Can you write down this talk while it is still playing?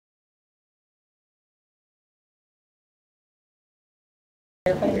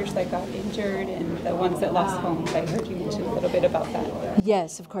firefighters that got injured and the ones that lost homes. I heard you mention a little bit about that.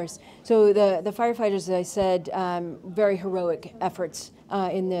 Yes, of course. So the firefighters, as I said, very heroic efforts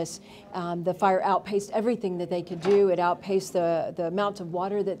in this. The fire outpaced everything that they could do. It outpaced the amount of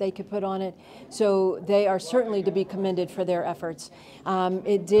water that they could put on it. So they are certainly to be commended for their efforts.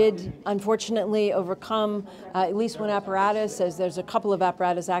 It did, unfortunately, overcome at least one apparatus, as there's a couple of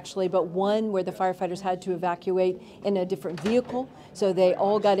apparatus actually, but one where the firefighters had to evacuate in a different vehicle. So they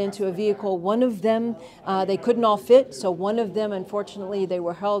all got into a vehicle. One of them, they couldn't all fit, so one of them, unfortunately,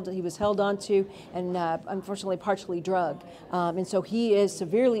 he was held onto and unfortunately partially drugged. And so he is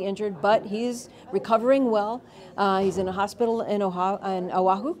severely injured, but he's recovering well. He's in a hospital in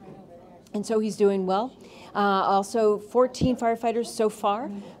Oahu, and so he's doing well. Also, 14 firefighters so far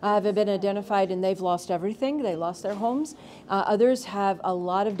have been identified, and they've lost everything. They lost their homes. Others have a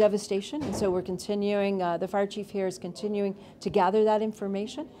lot of devastation, and so we're continuing, the fire chief here is continuing to gather that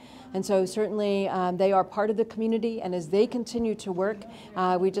information. And so certainly they are part of the community, and as they continue to work,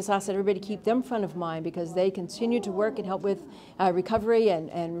 we just ask that everybody keep them front of mind, because they continue to work and help with recovery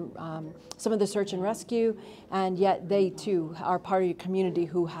and some of the search and rescue, and yet they too are part of your community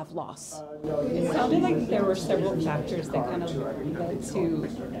who have lost. It sounded like there were several factors that kind of led to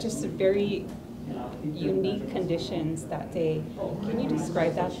just very unique conditions that day. Can you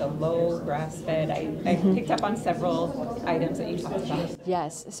describe that, the low grass-fed? I picked up on several items that you talked about.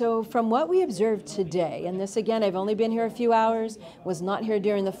 Yes, so from what we observed today, and this again, I've only been here a few hours, was not here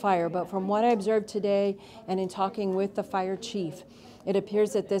during the fire, but from what I observed today and in talking with the fire chief, it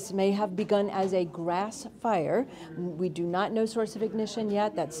appears that this may have begun as a grass fire. We do not know source of ignition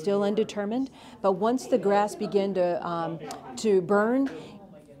yet, that's still undetermined, but once the grass began to burn,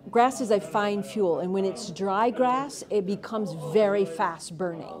 grass is a fine fuel, and when it's dry grass, it becomes very fast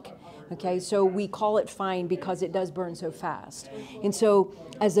burning. Okay, so we call it fine because it does burn so fast. And so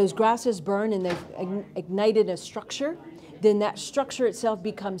as those grasses burn and they've ignited a structure, then that structure itself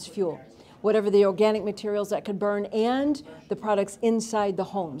becomes fuel. Whatever the organic materials that could burn and the products inside the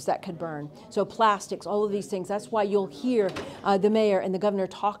homes that could burn. So plastics, all of these things. That's why you'll hear the mayor and the governor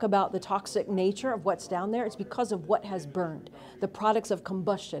talk about the toxic nature of what's down there. It's because of what has burned, the products of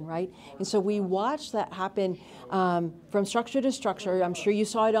combustion, right? And so we watch that happen from structure to structure. I'm sure you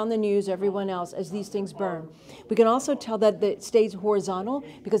saw it on the news, everyone else, as these things burn. We can also tell that it stays horizontal,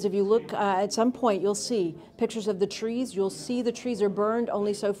 because if you look at some point, you'll see pictures of the trees. You'll see the trees are burned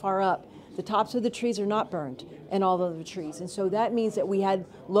only so far up. The tops of the trees are not burned, and all of the trees. And so that means that we had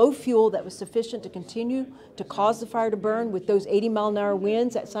low fuel that was sufficient to continue to cause the fire to burn with those 80-mile-an-hour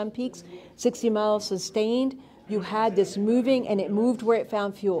winds at some peaks, 60 miles sustained. You had this moving, and it moved where it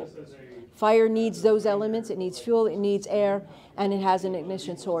found fuel. Fire needs those elements. It needs fuel, it needs air, and it has an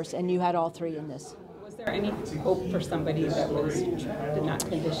ignition source, and you had all three in this. Was there any hope for somebody that was in that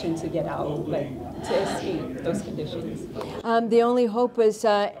condition to get out, like to escape those conditions? The only hope was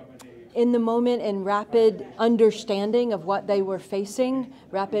in the moment and rapid understanding of what they were facing,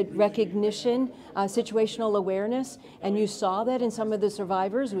 rapid recognition, situational awareness. And you saw that in some of the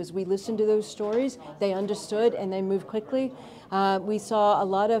survivors. As we listened to those stories, they understood and they moved quickly. We saw a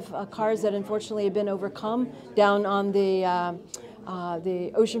lot of cars that unfortunately had been overcome down on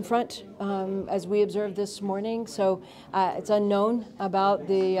the ocean front, as we observed this morning. So it's unknown about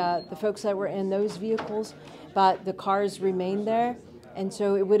the folks that were in those vehicles, but the cars remained there. And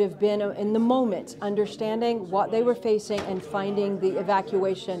so it would have been, in the moment, understanding what they were facing and finding the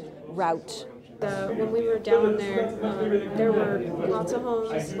evacuation route. When we were down there, there were lots of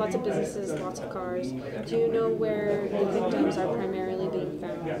homes, lots of businesses, lots of cars. Do you know where the victims are primarily being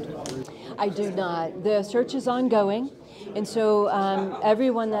found? I do not. The search is ongoing. And so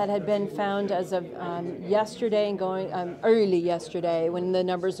everyone that had been found as of yesterday and going early yesterday, when the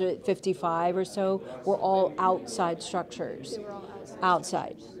numbers are at 55 or so, were all outside structures. They were all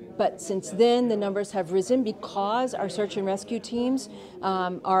outside. But since then, the numbers have risen because our search and rescue teams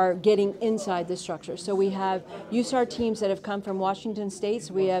are getting inside the structure. So we have USAR teams that have come from Washington State.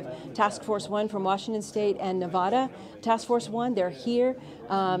 So we have Task Force 1 from Washington State and Nevada. Task Force 1, they're here.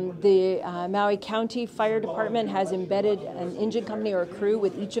 The Maui County Fire Department has embedded an engine company or a crew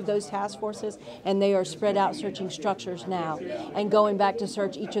with each of those task forces, and they are spread out searching structures now and going back to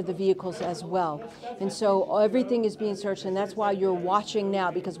search each of the vehicles as well. And so everything is being searched, and that's why you're watching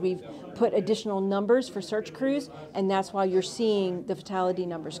now, because we've put additional numbers for search crews, and that's why you're seeing the fatality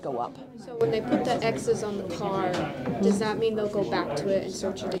numbers go up. So when they put the X's on the car, does that mean they'll go back to it and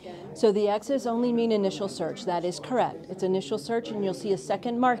search it again? So the X's only mean initial search. That is correct. It's initial search, and you'll see a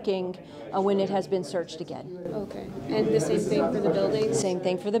second marking when it has been searched again. Okay. And the same thing for the buildings? Same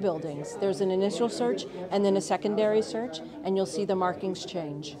thing for the buildings. There's an initial search and then a secondary search, and you'll see the markings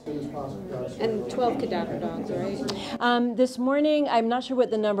change. And 12 cadaver dogs, right? This morning, I'm not sure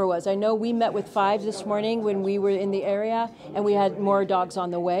what the number was. I know we met with 5 this morning when we were in the area, and we had more dogs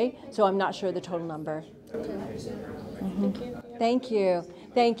on the way, so I'm not sure the total number. Okay. Thank you.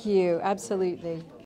 Thank you. Absolutely.